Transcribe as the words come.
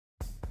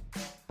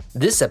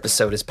This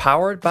episode is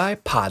powered by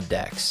Pod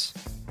Decks.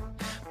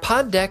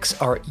 Pod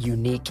Decks are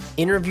unique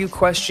interview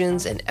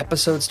questions and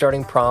episode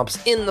starting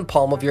prompts in the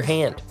palm of your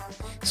hand.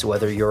 So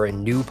whether you're a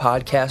new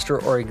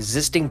podcaster or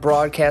existing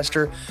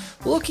broadcaster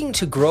looking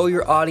to grow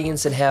your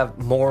audience and have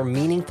more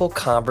meaningful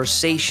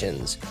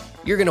conversations,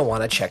 you're going to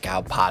want to check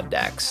out Pod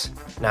Decks.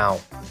 Now,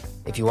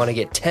 if you want to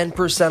get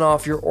 10%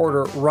 off your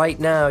order right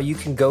now, you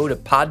can go to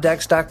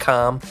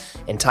poddecks.com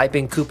and type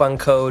in coupon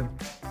code.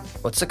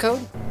 What's the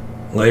code?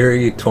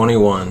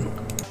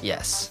 Larry21.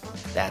 Yes,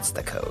 that's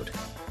the code.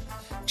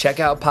 Check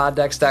out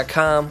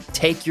poddecks.com.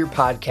 Take your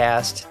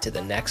podcast to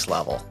the next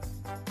level.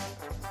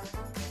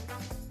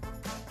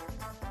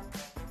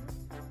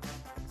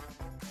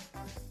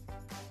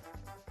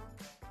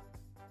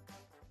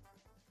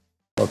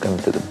 Welcome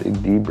to the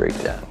Big D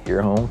Breakdown,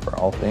 your home for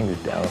all things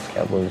Dallas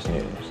Cowboys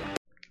news.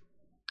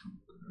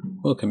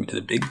 Welcome to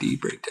the Big D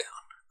Breakdown.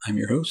 I'm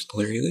your host,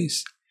 Larry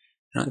Leese,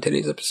 and on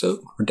today's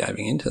episode, we're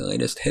diving into the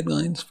latest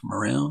headlines from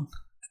around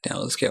the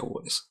Dallas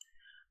Cowboys.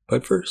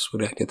 But first,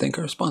 we'd like to thank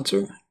our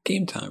sponsor,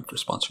 Game Time, for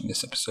sponsoring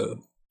this episode.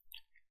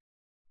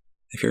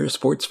 If you're a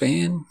sports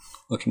fan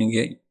looking to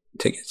get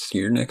tickets to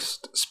your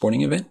next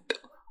sporting event,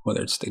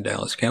 whether it's the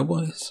Dallas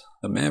Cowboys,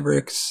 the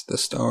Mavericks, the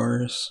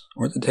Stars,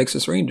 or the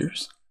Texas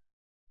Rangers,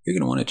 you're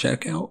going to want to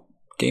check out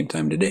Game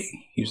Time today.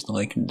 Use the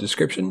link in the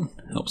description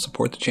to help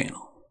support the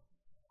channel.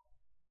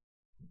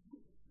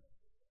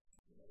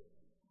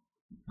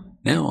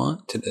 Now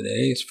on to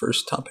today's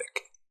first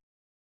topic.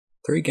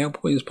 3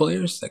 Cowboys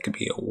players that could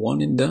be a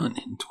one and done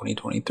in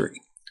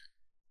 2023.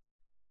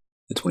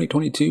 The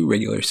 2022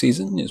 regular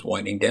season is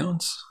winding down,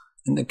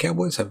 and the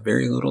Cowboys have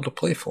very little to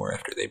play for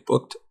after they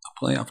booked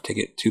a playoff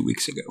ticket 2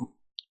 weeks ago.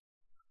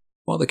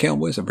 While the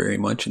Cowboys are very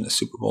much in the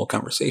Super Bowl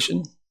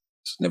conversation,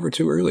 it's never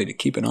too early to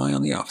keep an eye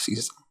on the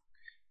offseason.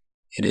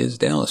 It is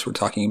Dallas we're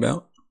talking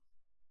about.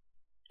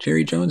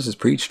 Jerry Jones has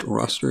preached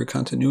roster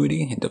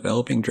continuity and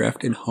developing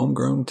drafted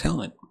homegrown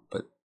talent,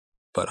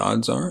 but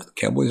odds are the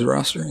Cowboys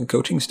roster and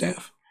coaching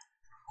staff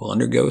will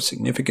undergo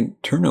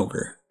significant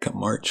turnover come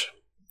March.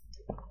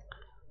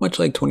 Much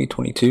like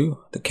 2022,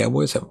 the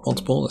Cowboys have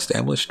multiple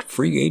established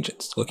free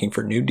agents looking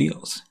for new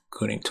deals,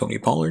 including Tony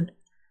Pollard,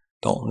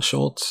 Dalton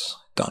Schultz,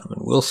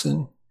 Donovan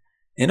Wilson,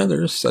 and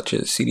others such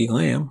as CeeDee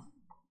Lamb,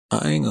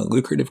 eyeing a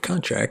lucrative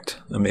contract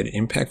amid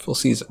impactful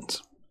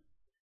seasons.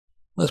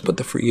 Let's put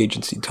the free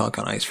agency talk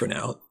on ice for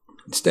now.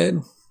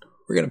 Instead,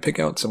 we're going to pick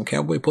out some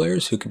Cowboy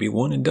players who could be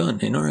one and done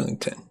in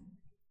Arlington.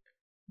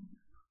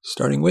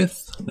 Starting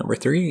with number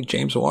 3,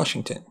 James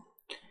Washington.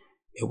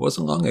 It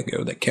wasn't long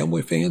ago that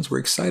Cowboy fans were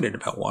excited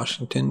about what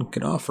Washington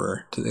could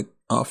offer to the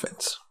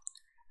offense.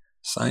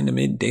 Signed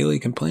amid daily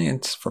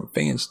complaints from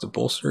fans to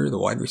bolster the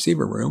wide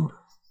receiver room,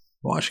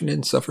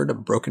 Washington suffered a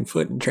broken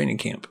foot in training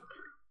camp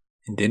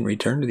and didn't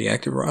return to the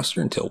active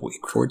roster until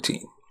week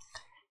 14.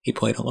 He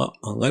played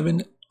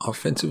 11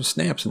 offensive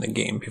snaps in the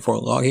game before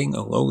logging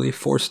a lowly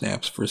 4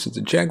 snaps versus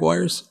the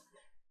Jaguars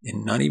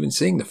and not even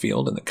seeing the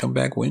field in the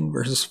comeback win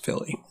versus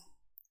Philly.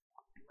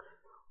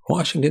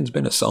 Washington's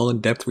been a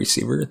solid depth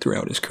receiver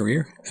throughout his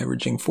career,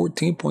 averaging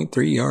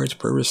 14.3 yards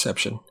per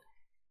reception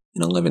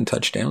and 11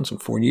 touchdowns in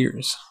 4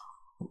 years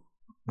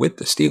with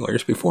the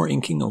Steelers before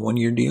inking a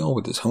 1-year deal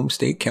with his home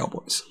state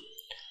Cowboys.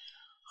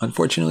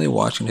 Unfortunately,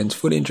 Washington's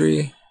foot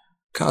injury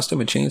cost him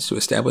a chance to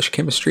establish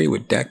chemistry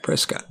with Dak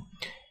Prescott.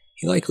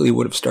 He likely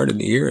would have started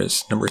the year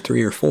as number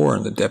 3 or 4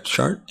 on the depth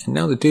chart, and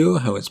now the duo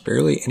has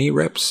barely any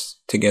reps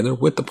together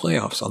with the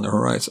playoffs on the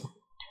horizon.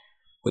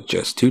 With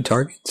just 2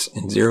 targets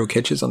and 0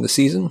 catches on the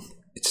season,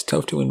 it's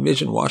tough to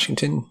envision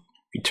Washington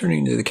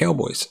returning to the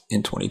Cowboys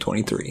in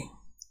 2023.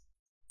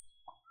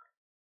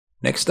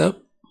 Next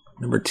up,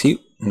 number two,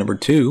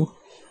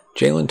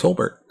 Jalen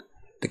Tolbert.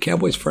 The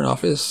Cowboys front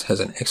office has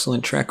an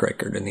excellent track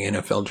record in the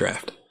NFL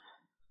draft.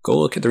 Go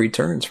look at the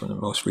returns from the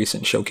most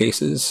recent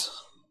showcases,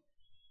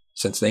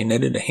 since they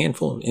netted a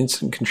handful of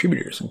instant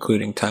contributors,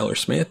 including Tyler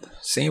Smith,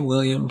 Sam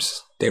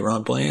Williams,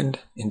 Daron Bland,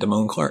 and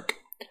Damone Clark.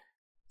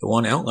 The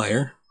one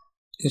outlier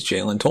is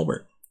Jalen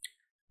Tolbert.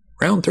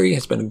 Round 3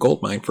 has been a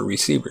goldmine for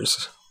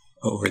receivers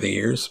over the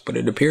years, but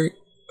it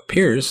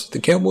appears the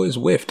Cowboys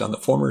whiffed on the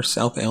former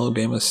South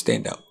Alabama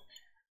standout.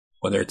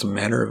 Whether it's a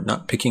matter of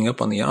not picking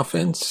up on the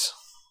offense,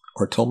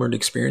 or Tolbert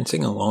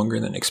experiencing a longer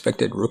than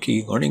expected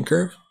rookie learning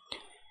curve,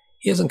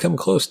 he hasn't come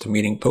close to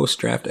meeting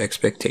post-draft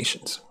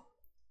expectations.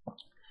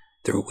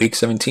 Through week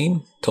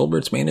 17,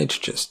 Tolbert's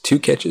managed just 2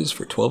 catches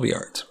for 12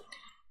 yards.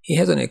 He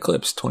hasn't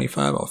eclipsed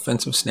 25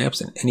 offensive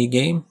snaps in any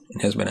game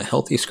and has been a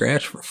healthy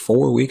scratch for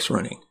 4 weeks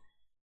running.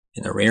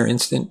 In the rare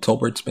instant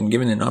Tolbert's been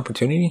given an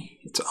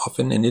opportunity, it's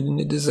often ended in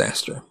a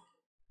disaster,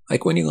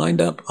 like when he lined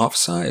up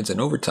offsides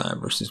in overtime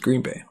versus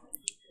Green Bay.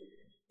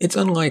 It's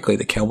unlikely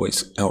the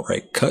Cowboys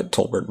outright cut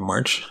Tolbert in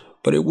March,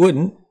 but it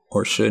wouldn't,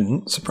 or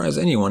shouldn't, surprise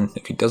anyone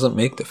if he doesn't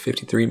make the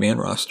 53-man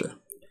roster.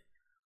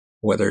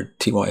 Whether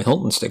T.Y.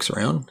 Hilton sticks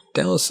around,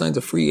 Dallas signs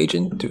a free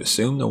agent to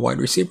assume the wide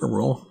receiver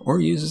role, or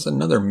uses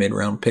another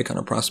mid-round pick on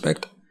a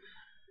prospect,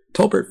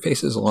 Tolbert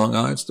faces long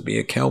odds to be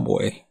a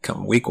Cowboy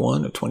come week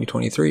 1 of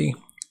 2023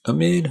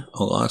 amid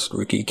a lost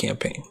rookie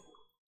campaign.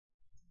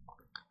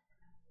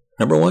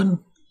 Number 1,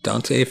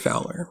 Dante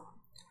Fowler.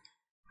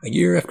 A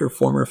year after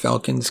former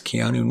Falcons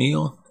Keanu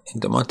Neal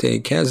and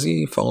DeMonte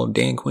Casey followed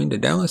Dan Quinn to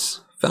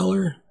Dallas,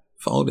 Fowler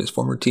followed his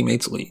former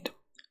teammates' lead.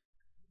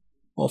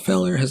 While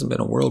Fowler hasn't been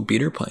a world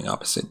beater playing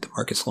opposite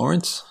DeMarcus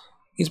Lawrence,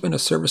 he's been a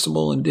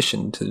serviceable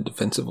addition to the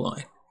defensive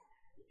line.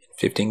 In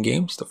 15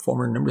 games, the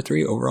former number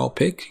 3 overall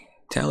pick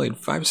tallied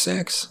 5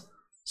 sacks,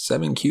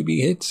 7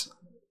 QB hits,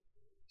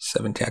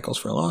 7 tackles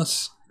for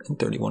loss, and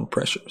 31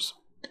 pressures.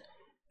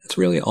 That's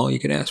really all you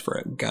could ask for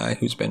a guy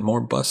who's been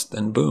more bust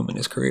than boom in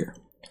his career.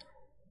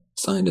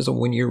 Signed as a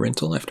one-year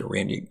rental after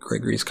Randy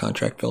Gregory's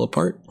contract fell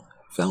apart,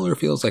 Fowler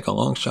feels like a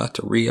long shot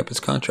to re-up his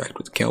contract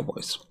with the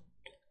Cowboys.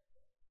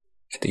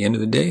 At the end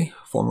of the day,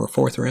 former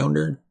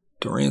fourth-rounder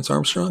Dorrance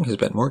Armstrong has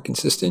been more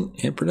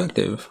consistent and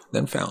productive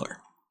than Fowler.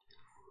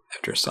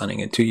 After signing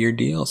a 2-year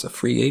deal as a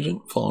free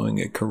agent following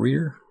a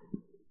career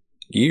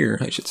year,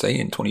 in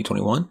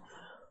 2021,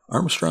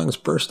 Armstrong's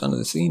burst onto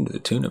the scene to the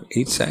tune of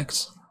 8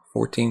 sacks,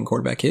 14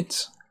 quarterback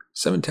hits,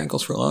 7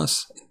 tackles for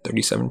loss, and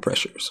 37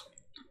 pressures.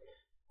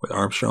 With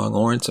Armstrong,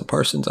 Lawrence, and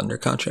Parsons under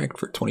contract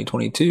for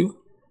 2022,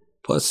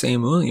 plus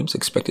Sam Williams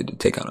expected to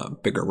take on a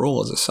bigger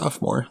role as a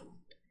sophomore,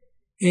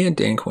 and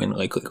Dan Quinn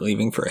likely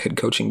leaving for a head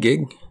coaching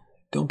gig,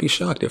 don't be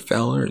shocked if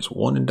Fowler is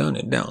one and done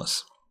in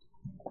Dallas.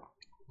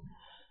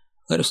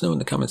 Let us know in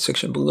the comments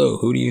section below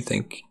who do you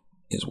think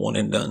is one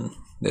and done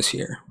this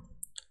year.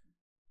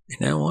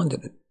 And now on to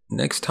the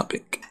next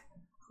topic.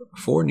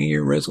 4 New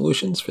Year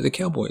resolutions for the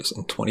Cowboys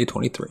in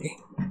 2023.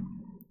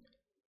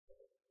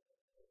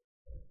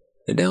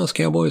 The Dallas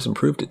Cowboys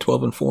improved to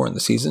 12-4 in the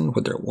season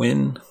with their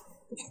win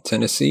in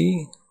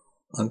Tennessee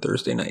on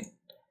Thursday night.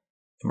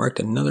 It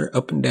marked another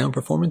up-and-down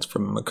performance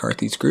from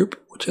McCarthy's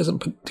group, which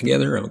hasn't put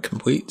together a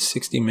complete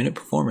 60-minute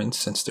performance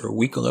since their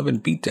Week 11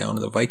 beatdown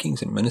of the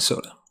Vikings in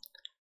Minnesota.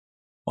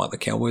 While the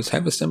Cowboys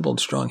have assembled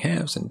strong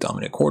halves and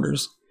dominant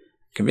quarters,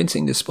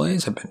 convincing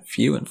displays have been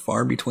few and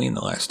far between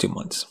the last 2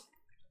 months.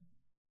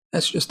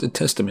 That's just a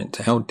testament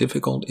to how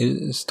difficult it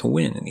is to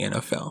win in the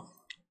NFL,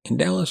 and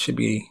Dallas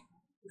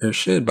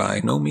should by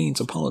no means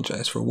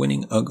apologize for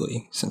winning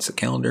ugly since the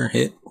calendar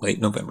hit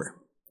late November.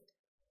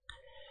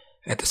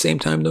 At the same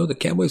time, though, the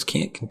Cowboys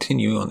can't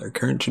continue on their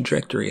current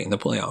trajectory in the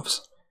playoffs.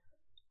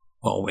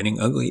 While winning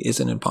ugly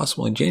isn't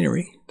impossible in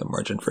January, the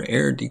margin for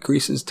error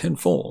decreases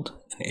tenfold,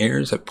 and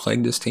errors have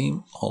plagued this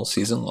team all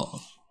season long.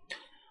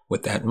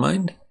 With that in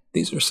mind,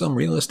 these are some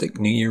realistic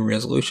New Year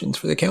resolutions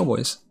for the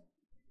Cowboys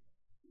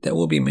that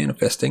will be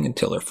manifesting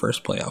until their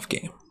first playoff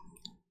game.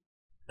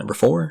 Number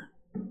 4,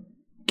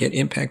 get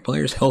impact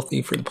players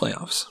healthy for the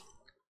playoffs.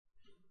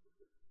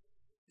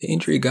 The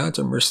injury gods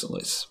are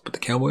merciless, but the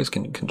Cowboys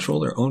can control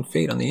their own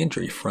fate on the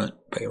injury front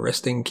by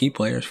resting key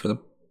players for the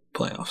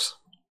playoffs.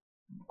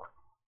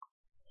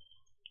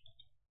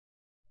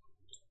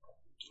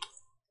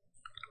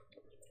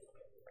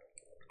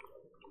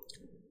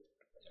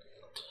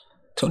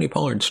 Tony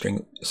Pollard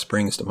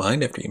springs to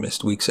mind after he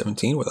missed Week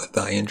 17 with a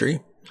thigh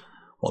injury.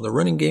 While the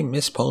running game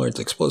missed Pollard's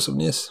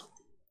explosiveness,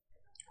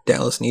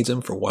 Dallas needs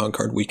him for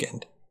wildcard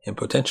weekend, and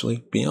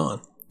potentially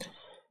beyond.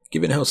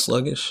 Given how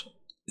sluggish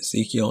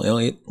Ezekiel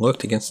Elliott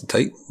looked against the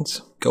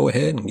Titans, go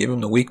ahead and give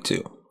him the Week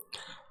 2.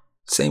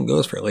 Same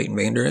goes for Leighton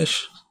Vander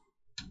Esch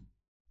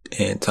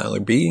and Tyler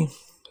B.,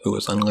 who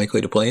was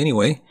unlikely to play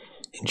anyway,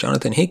 and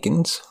Jonathan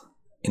Hankins.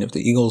 And if the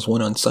Eagles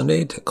win on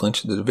Sunday to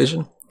clinch the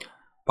division,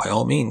 by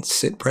all means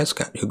sit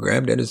Prescott, who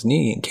grabbed at his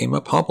knee and came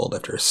up hobbled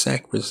after a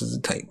sack versus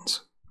the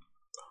Titans.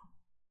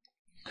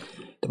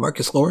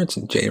 DeMarcus Lawrence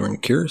and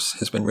Jayron Kearse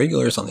has been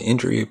regulars on the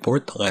injury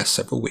report the last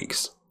several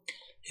weeks,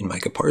 and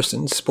Micah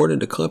Parsons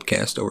sported a club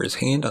cast over his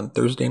hand on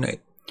Thursday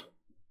night.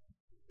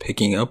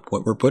 Picking up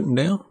what we're putting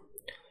down?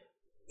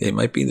 They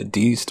might be the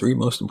D's 3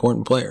 most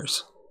important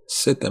players.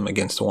 Sit them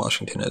against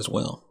Washington as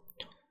well.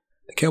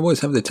 The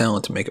Cowboys have the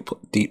talent to make a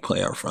deep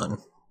playoff run,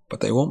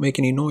 but they won't make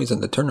any noise in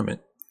the tournament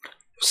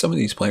if some of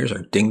these players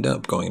are dinged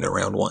up going into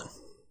round 1.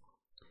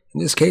 In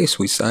this case,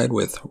 we side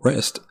with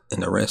rest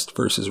in the rest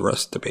versus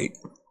rust debate.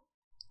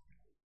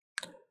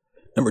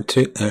 Number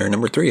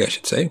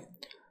 3,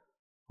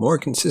 more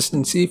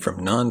consistency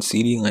from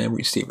non-CeeDee Lamb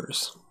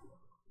receivers.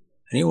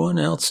 Anyone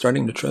else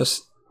starting to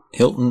trust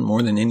Hilton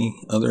more than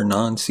any other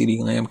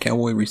non-CeeDee Lamb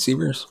Cowboy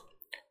receivers?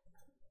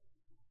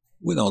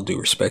 With all due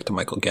respect to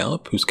Michael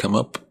Gallup, who's come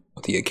up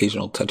with the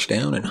occasional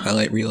touchdown and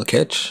highlight reel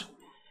catch,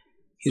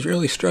 he's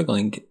really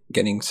struggling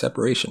getting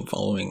separation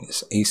following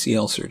his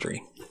ACL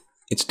surgery.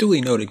 It's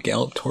duly noted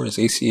Gallup tore his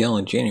ACL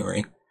in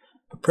January,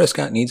 but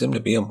Prescott needs him to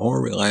be a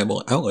more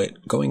reliable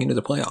outlet going into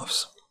the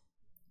playoffs.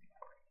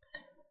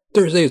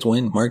 Thursday's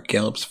win marked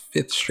Gallup's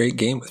 5th straight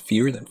game with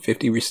fewer than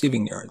 50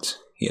 receiving yards.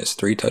 He has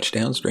 3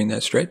 touchdowns during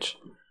that stretch,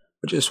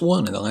 but just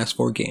 1 in the last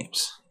 4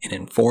 games, and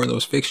in 4 of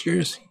those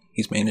fixtures,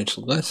 he's managed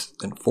less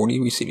than 40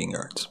 receiving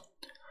yards.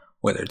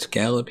 Whether it's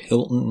Gallup,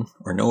 Hilton,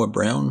 or Noah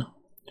Brown,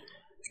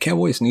 the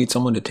Cowboys need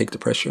someone to take the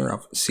pressure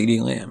off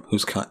CeeDee Lamb,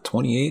 who's caught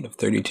 28 of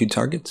 32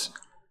 targets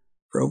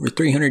for over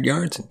 300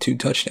 yards and 2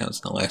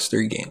 touchdowns in the last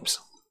 3 games.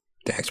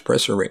 Dak's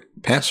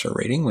passer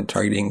rating when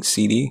targeting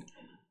CeeDee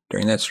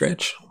during that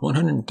stretch,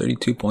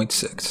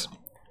 132.6.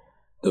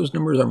 Those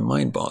numbers are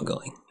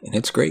mind-boggling, and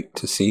it's great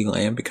to see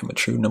Lamb become a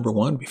true number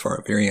one before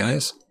our very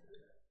eyes.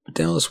 But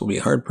Dallas will be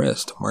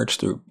hard-pressed to march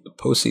through the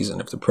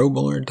postseason if the Pro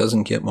Bowler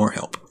doesn't get more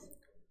help.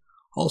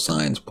 All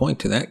signs point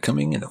to that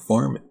coming in the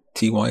form of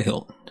T.Y.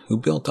 Hilton, who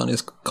built on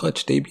his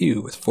clutch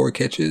debut with 4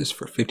 catches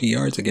for 50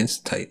 yards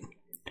against the Titans.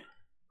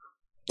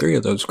 3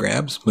 of those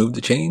grabs moved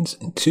the chains,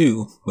 and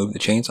 2 moved the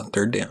chains on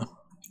 3rd down.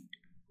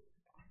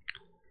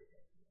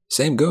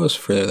 Same goes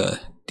for the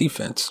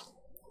defense.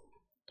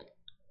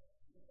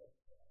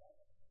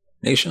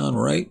 Nahshon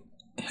Wright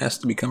has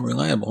to become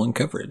reliable in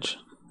coverage.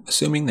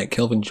 Assuming that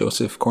Kelvin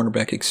Joseph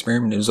cornerback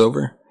experiment is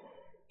over,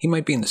 he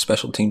might be in the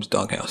special teams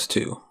doghouse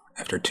too.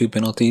 After 2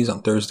 penalties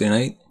on Thursday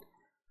night,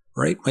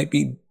 Wright might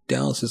be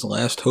Dallas's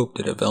last hope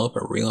to develop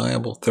a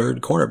reliable 3rd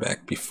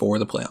cornerback before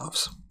the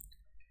playoffs.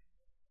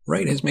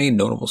 Wright has made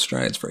notable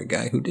strides for a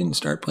guy who didn't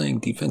start playing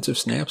defensive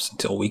snaps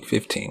until week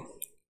 15.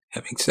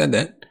 Having said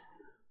that,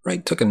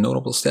 Wright took a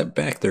notable step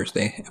back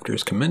Thursday after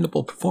his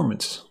commendable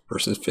performance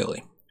versus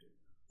Philly.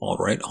 While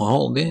Wright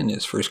hauled in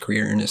his first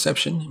career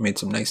interception and made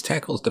some nice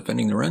tackles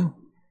defending the run,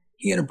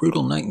 he had a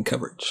brutal night in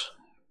coverage.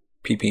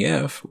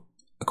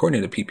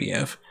 According to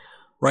PPF,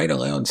 Wright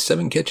allowed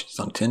 7 catches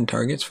on 10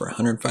 targets for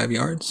 105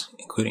 yards,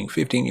 including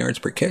 15 yards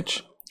per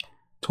catch,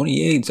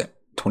 28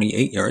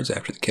 yards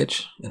after the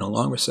catch, and a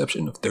long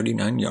reception of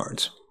 39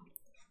 yards.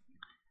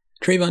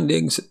 Trayvon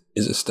Diggs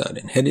is a stud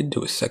and headed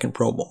to his 2nd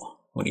Pro Bowl.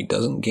 When he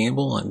doesn't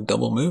gamble on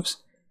double moves,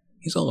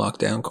 he's a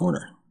lockdown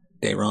corner.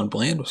 Daron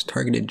Bland was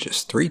targeted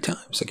just 3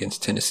 times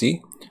against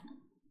Tennessee,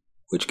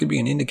 which could be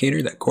an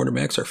indicator that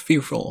quarterbacks are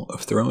fearful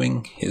of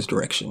throwing his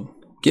direction,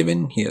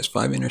 given he has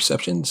 5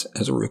 interceptions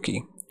as a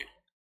rookie.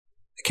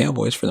 The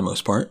Cowboys, for the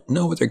most part,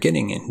 know what they're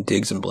getting in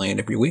Diggs and Bland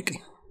every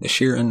week. The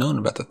sheer unknown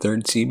about the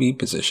 3rd CB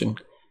position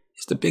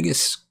is the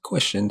biggest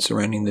question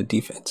surrounding the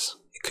defense.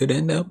 It could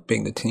end up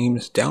being the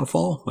team's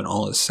downfall when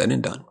all is said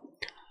and done,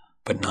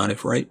 but not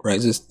if Wright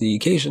rises to the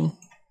occasion.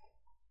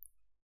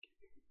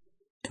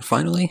 And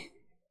finally,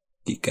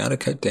 you gotta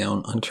cut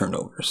down on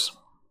turnovers.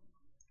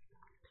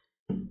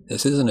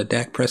 This isn't a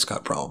Dak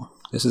Prescott problem.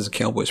 This is a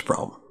Cowboys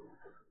problem.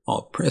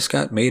 While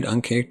Prescott made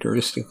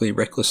uncharacteristically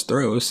reckless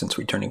throws since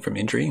returning from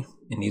injury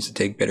and needs to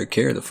take better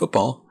care of the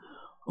football,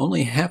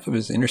 only half of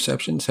his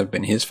interceptions have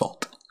been his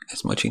fault.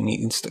 As much he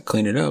needs to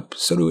clean it up,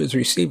 so do his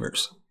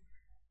receivers.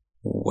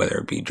 Whether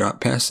it be drop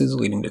passes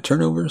leading to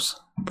turnovers,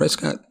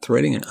 Prescott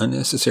threading an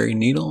unnecessary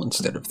needle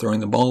instead of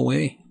throwing the ball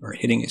away, or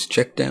hitting his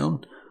check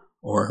down,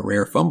 or a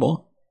rare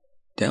fumble,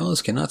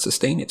 Dallas cannot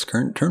sustain its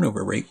current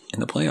turnover rate in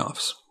the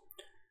playoffs.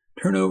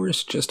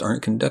 Turnovers just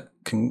aren't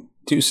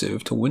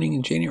conducive to winning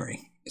in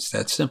January. It's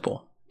that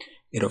simple.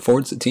 It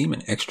affords the team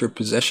an extra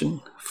possession,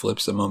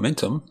 flips the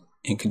momentum,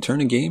 and can turn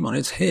a game on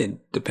its head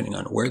depending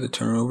on where the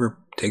turnover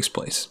takes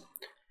place.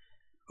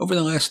 Over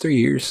the last 3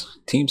 years,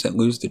 teams that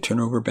lose the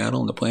turnover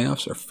battle in the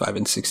playoffs are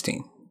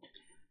 5-16.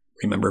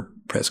 Remember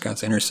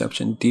Prescott's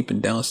interception deep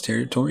in Dallas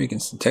territory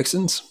against the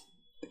Texans?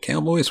 The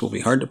Cowboys will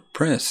be hard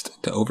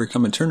pressed to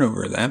overcome a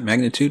turnover of that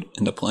magnitude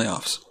in the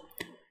playoffs.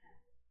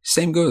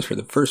 Same goes for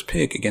the first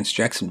pick against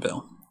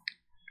Jacksonville.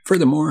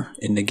 Furthermore,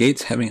 it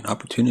negates having an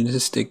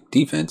opportunistic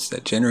defense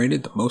that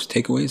generated the most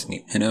takeaways in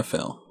the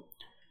NFL.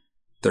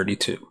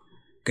 32.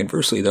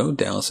 Conversely, though,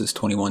 Dallas's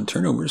 21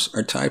 turnovers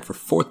are tied for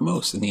 4th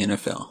most in the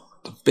NFL.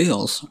 The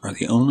Bills are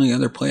the only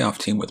other playoff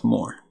team with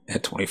more,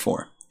 at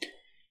 24.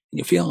 And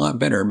you feel a lot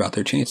better about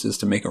their chances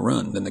to make a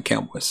run than the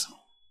Cowboys.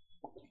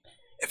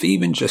 If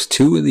even just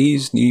 2 of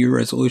these New Year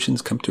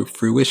resolutions come to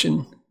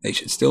fruition, they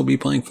should still be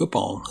playing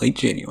football in late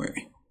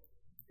January.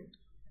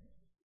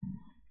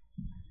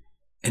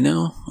 And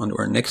now, on to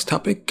our next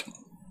topic.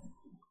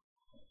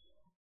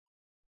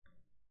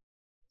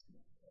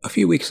 A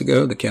few weeks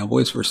ago, the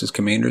Cowboys vs.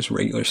 Commanders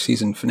regular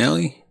season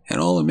finale had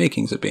all the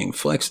makings of being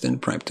flexed in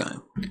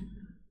primetime.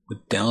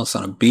 With Dallas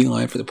on a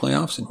beeline for the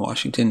playoffs and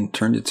Washington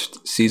turned its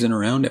season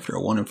around after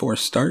a 1-4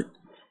 start,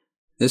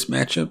 this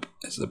matchup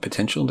has the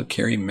potential to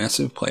carry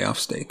massive playoff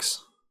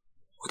stakes.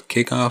 With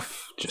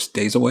kickoff just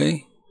days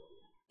away,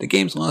 the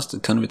game's lost a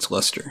ton of its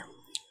luster.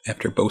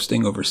 After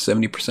boasting over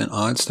 70%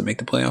 odds to make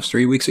the playoffs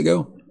 3 weeks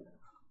ago,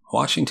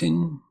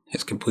 Washington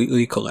has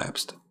completely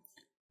collapsed.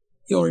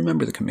 You'll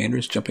remember the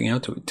Commanders jumping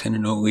out to a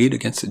 10-0 lead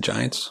against the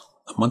Giants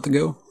a month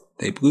ago.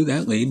 They blew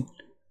that lead,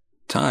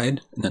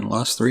 tied, and then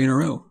lost 3 in a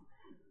row,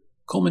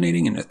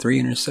 culminating in a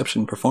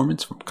 3-interception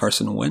performance from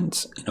Carson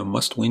Wentz in a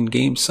must-win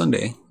game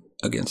Sunday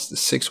against the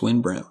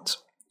 6-win Browns.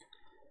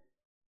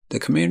 The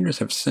Commanders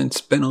have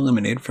since been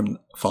eliminated from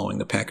following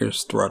the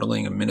Packers'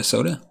 throttling of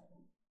Minnesota,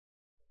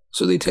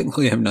 so they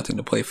technically have nothing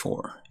to play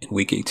for in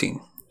Week 18.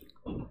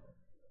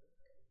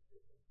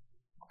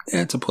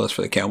 That's a plus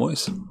for the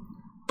Cowboys,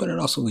 but it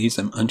also leaves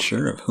them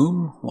unsure of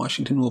whom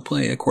Washington will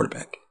play at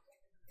quarterback.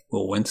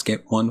 Will Wentz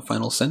get one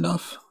final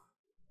send-off?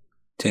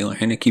 Taylor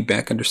Heinicke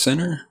back under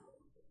center?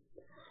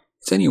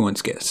 It's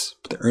anyone's guess,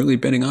 but the early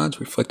betting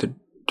odds reflect the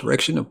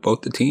direction of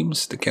both the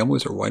teams. The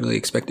Cowboys are widely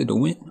expected to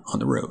win on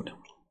the road.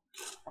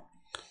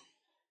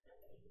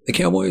 The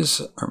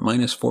Cowboys are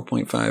minus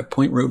 4.5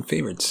 point road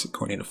favorites,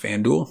 according to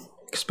FanDuel.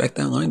 expect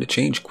that line to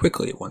change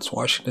quickly once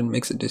Washington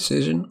makes a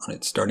decision on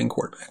its starting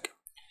quarterback.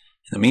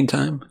 In the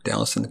meantime,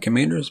 Dallas and the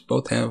Commanders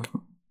both have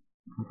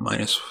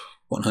minus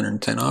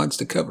 110 odds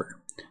to cover.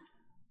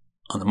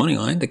 On the money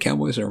line, the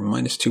Cowboys are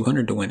minus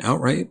 200 to win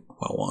outright,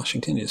 while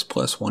Washington is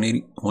plus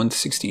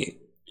 168.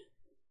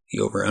 The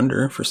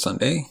over-under for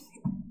Sunday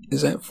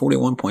is at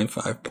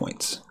 41.5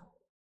 points.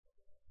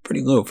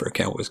 Pretty low for a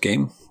Cowboys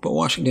game, but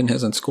Washington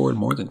hasn't scored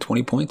more than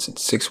 20 points in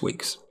 6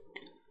 weeks.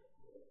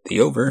 The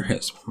over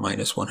has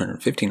minus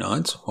 115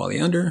 odds, while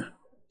the under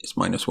is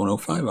minus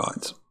 105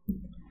 odds.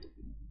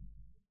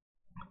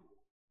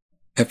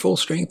 At full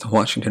strength,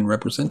 Washington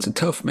represents a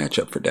tough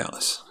matchup for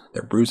Dallas.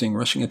 Their bruising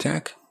rushing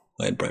attack,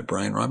 led by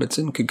Brian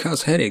Robinson, could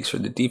cause headaches for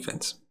the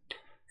defense,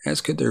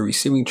 as could their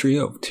receiving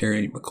trio of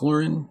Terry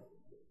McLaurin,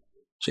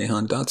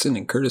 Jahan Dotson,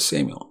 and Curtis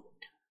Samuel.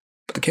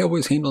 But the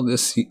Cowboys handled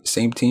this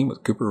same team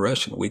with Cooper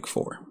Rush in Week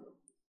 4.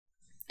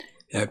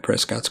 Add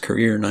Prescott's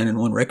career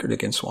 9-1 record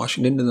against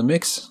Washington to the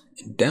mix,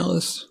 and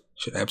Dallas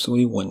should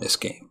absolutely win this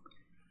game.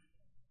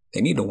 They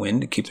need a win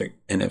to keep their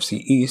NFC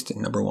East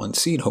and number 1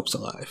 seed hopes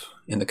alive,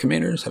 and the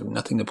Commanders have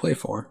nothing to play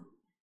for,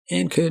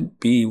 and could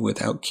be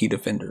without key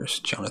defenders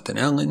Jonathan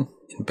Allen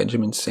and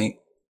Benjamin St.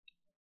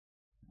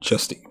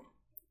 Justy.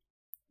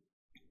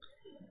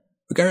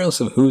 Regardless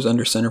of who's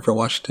under center for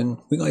Washington,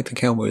 we like the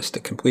Cowboys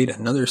to complete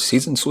another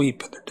season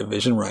sweep of their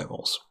division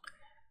rivals.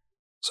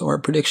 So our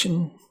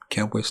prediction,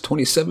 Cowboys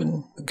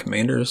 27, the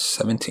Commanders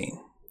 17.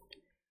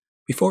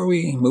 Before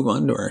we move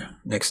on to our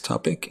next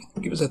topic,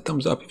 give us a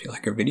thumbs up if you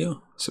like our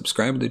video,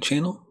 subscribe to the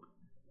channel,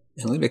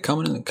 and leave a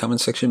comment in the comment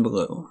section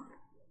below.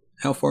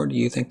 How far do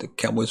you think the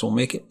Cowboys will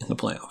make it in the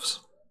playoffs?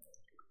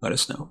 Let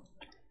us know.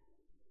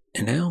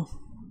 And now,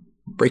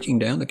 breaking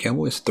down the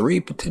Cowboys' 3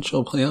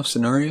 potential playoff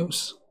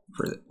scenarios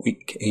for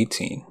Week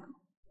 18.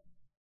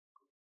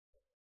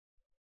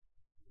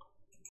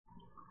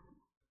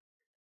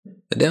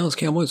 The Dallas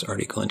Cowboys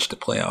already clinched a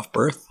playoff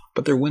berth,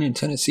 but their win in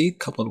Tennessee,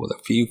 coupled with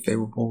a few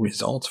favorable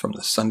results from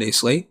the Sunday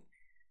slate,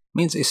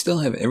 means they still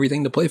have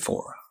everything to play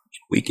for in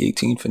Week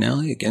 18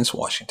 finale against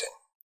Washington.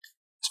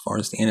 As far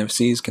as the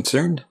NFC is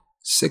concerned,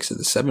 6 of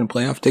the 7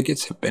 playoff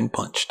tickets have been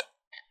punched.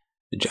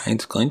 The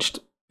Giants clinched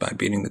by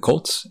beating the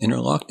Colts and are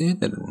locked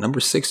in at a number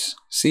 6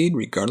 seed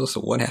regardless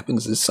of what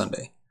happens this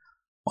Sunday,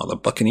 while the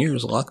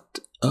Buccaneers locked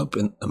up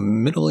in a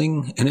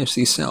middling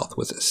NFC South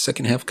with a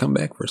second-half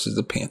comeback versus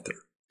the Panthers.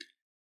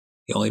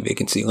 The only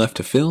vacancy left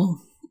to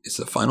fill is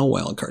the final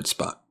wildcard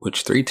spot,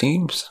 which 3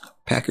 teams,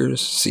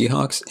 Packers,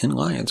 Seahawks, and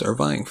Lions, are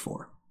vying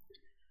for.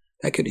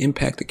 That could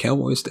impact the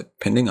Cowboys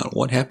depending on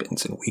what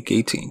happens in Week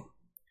 18.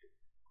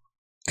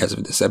 As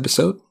of this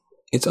episode,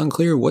 it's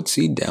unclear what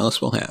seed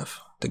Dallas will have.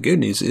 The good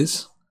news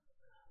is,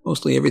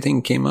 mostly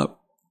everything came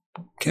up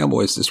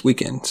Cowboys this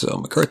weekend, so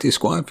McCarthy's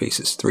squad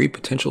faces 3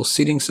 potential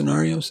seeding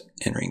scenarios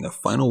entering the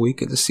final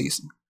week of the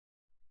season.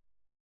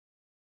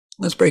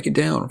 Let's break it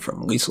down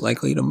from least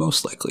likely to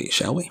most likely,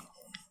 shall we?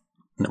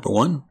 Number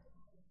 1.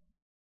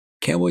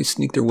 Cowboys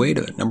sneak their way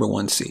to the number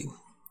 1 seed.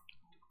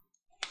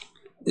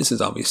 This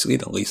is obviously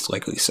the least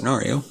likely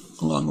scenario.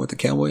 Along with the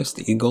Cowboys,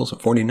 the Eagles and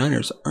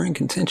 49ers are in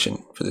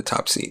contention for the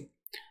top seed.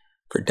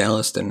 For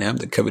Dallas to nab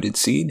the coveted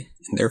seed,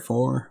 and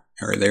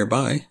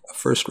thereby a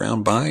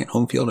first-round bye and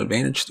home field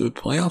advantage through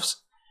the playoffs,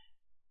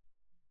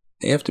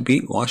 they have to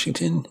beat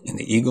Washington and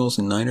the Eagles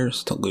and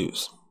Niners to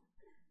lose.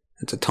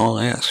 That's a tall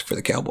ask for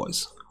the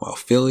Cowboys. While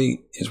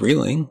Philly is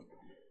reeling,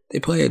 they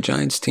play a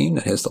Giants team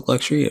that has the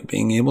luxury of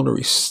being able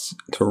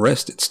to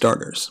rest its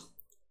starters.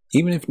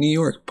 Even if New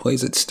York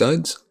plays its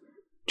studs,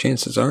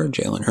 chances are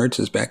Jalen Hurts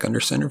is back under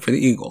center for the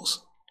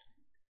Eagles.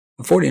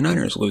 The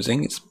 49ers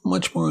losing is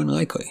much more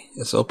unlikely,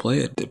 as they'll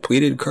play a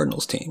depleted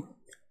Cardinals team.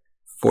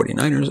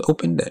 49ers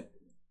opened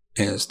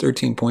as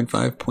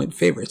 13.5 point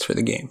favorites for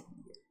the game.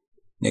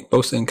 Nick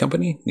Bosa and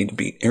company need to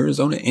beat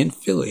Arizona and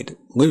Philly to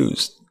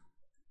lose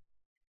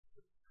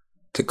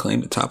to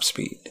claim the top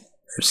seed.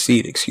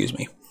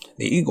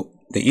 The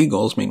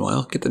Eagles,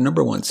 meanwhile, get the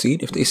number 1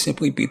 seed if they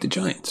simply beat the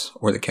Giants,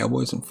 or the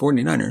Cowboys and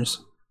 49ers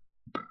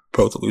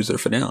both lose their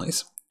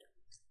finales.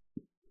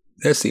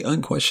 That's the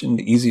unquestioned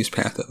easiest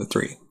path of the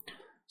 3.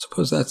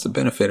 Suppose that's the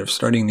benefit of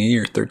starting the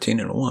year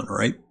 13-1,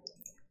 right?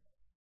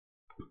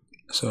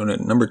 So to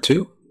number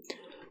 2,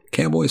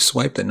 Cowboys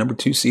swipe the number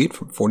 2 seed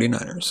from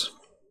 49ers.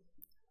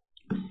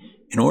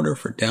 In order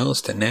for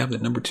Dallas to nab the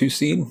number 2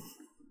 seed,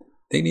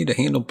 they need to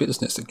handle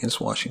business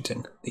against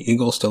Washington, the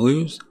Eagles to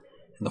lose,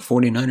 and the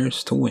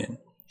 49ers to win.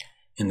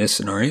 In this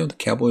scenario, the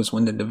Cowboys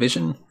win the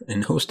division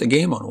and host a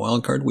game on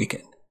Wild Card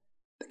Weekend.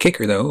 The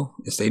kicker, though,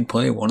 is they'd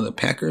play one of the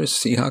Packers,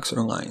 Seahawks,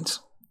 or Lions.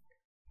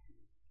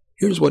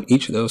 Here's what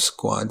each of those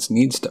squads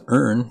needs to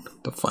earn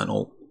the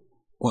final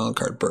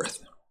wildcard berth.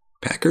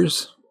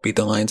 Packers, beat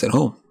the Lions at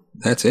home.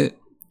 That's it.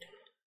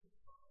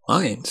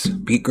 Lions,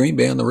 beat Green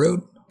Bay on the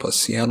road, plus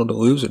Seattle to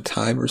lose or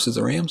tie versus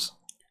the Rams.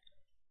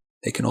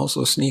 They can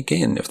also sneak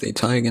in if they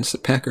tie against the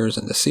Packers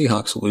and the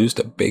Seahawks lose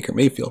to Baker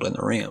Mayfield and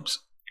the Rams.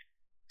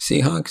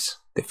 Seahawks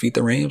defeat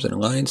the Rams and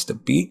Lions to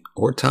beat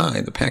or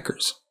tie the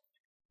Packers.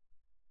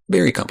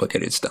 Very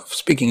complicated stuff.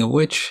 Speaking of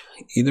which,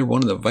 either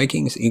one of the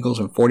Vikings, Eagles,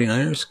 and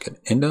 49ers could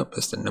end up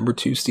as the number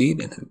 2 seed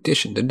in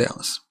addition to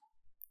Dallas.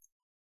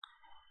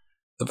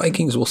 The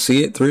Vikings will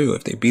see it through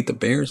if they beat the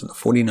Bears and the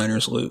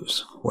 49ers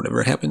lose.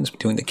 Whatever happens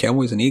between the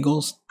Cowboys and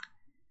Eagles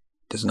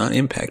does not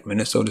impact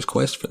Minnesota's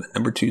quest for the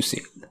number 2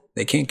 seed.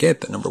 They can't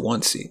get the number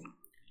 1 seed.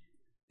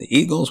 The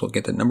Eagles will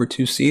get the number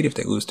 2 seed if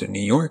they lose to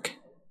New York,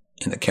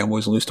 and the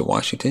Cowboys lose to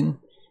Washington,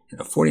 and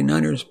the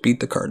 49ers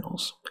beat the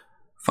Cardinals.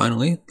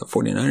 Finally, the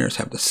 49ers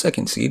have the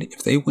 2nd seed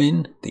if they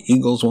win, the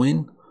Eagles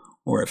win,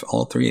 or if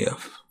all 3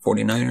 of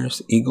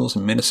 49ers, Eagles,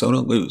 and Minnesota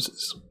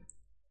loses.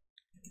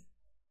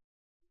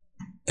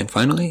 And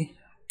finally,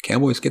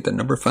 Cowboys get the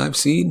number 5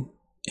 seed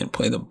and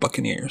play the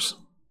Buccaneers.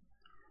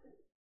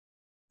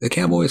 The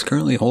Cowboys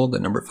currently hold the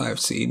number 5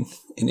 seed,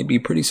 and it'd be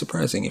pretty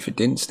surprising if it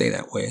didn't stay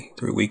that way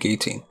through Week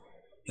 18.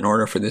 In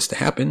order for this to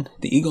happen,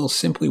 the Eagles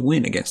simply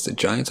win against the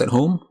Giants at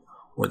home,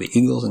 or the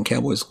Eagles and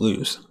Cowboys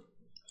lose.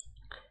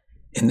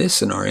 In this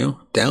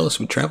scenario, Dallas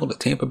would travel to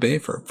Tampa Bay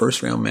for a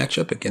first-round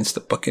matchup against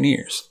the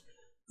Buccaneers,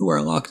 who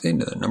are locked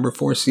into the number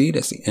 4 seed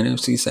as the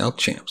NFC South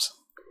champs.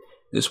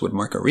 This would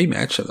mark a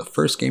rematch of the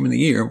first game of the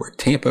year where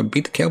Tampa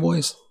beat the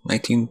Cowboys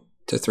 19-3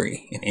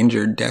 and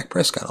injured Dak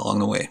Prescott along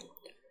the way.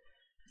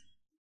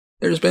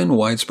 There's been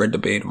widespread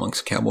debate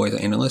amongst Cowboys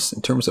analysts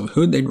in terms of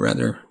who they'd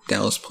rather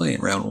Dallas play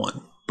in round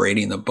 1.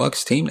 Brady and the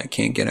Bucs team that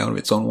can't get out of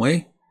its own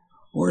way,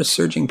 or a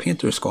surging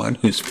Panther squad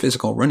whose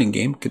physical running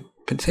game could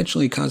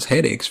potentially cause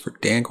headaches for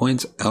Dan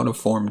Quinn's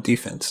out-of-form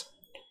defense.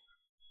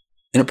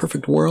 In a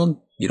perfect world,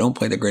 you don't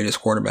play the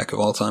greatest quarterback of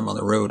all time on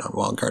the road on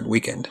Wild Card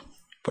Weekend.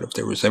 But if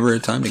there was ever a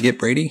time to get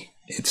Brady,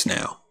 it's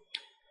now.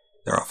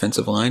 Their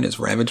offensive line is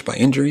ravaged by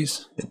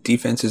injuries, the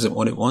defense isn't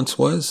what it once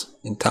was,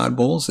 and Todd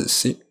Bowles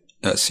is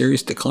a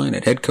serious decline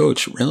at head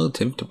coach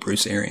relative to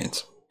Bruce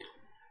Arians.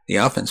 The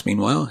offense,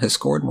 meanwhile, has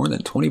scored more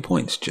than 20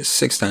 points just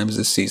 6 times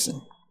this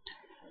season.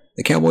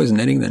 The Cowboys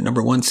netting the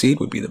number 1 seed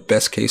would be the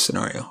best case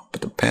scenario,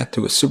 but the path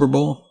to a Super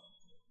Bowl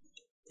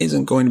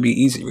isn't going to be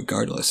easy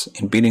regardless,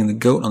 and beating the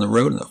GOAT on the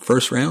road in the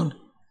first round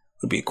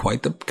would be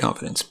quite the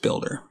confidence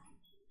builder.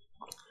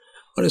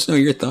 Let us know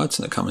your thoughts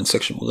in the comment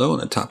section below on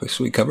the topics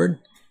we covered.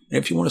 And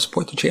if you want to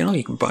support the channel,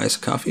 you can buy us a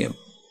coffee at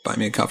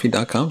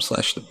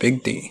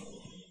buymeacoffee.com/thebigd.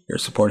 Your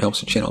support helps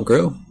the channel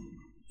grow,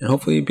 and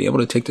hopefully be able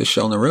to take this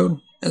show on the road,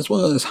 as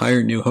well as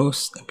hire new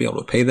hosts and be able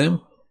to pay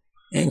them,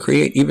 and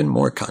create even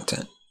more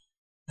content.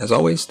 As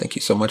always, thank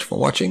you so much for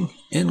watching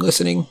and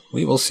listening.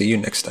 We will see you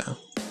next time.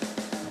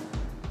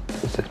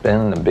 This has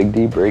been the Big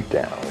D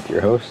Breakdown with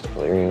your host,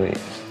 Larry Lees.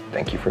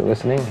 Thank you for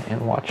listening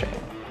and watching.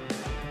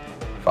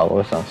 Follow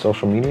us on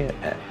social media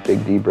at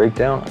Big D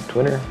Breakdown on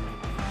Twitter,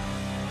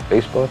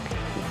 Facebook,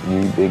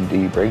 New Big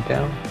D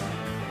Breakdown,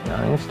 and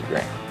on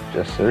Instagram.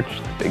 Just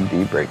search the Big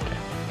D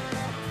Breakdown.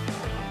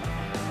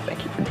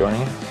 Thank you for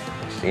joining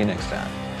us. See you next time.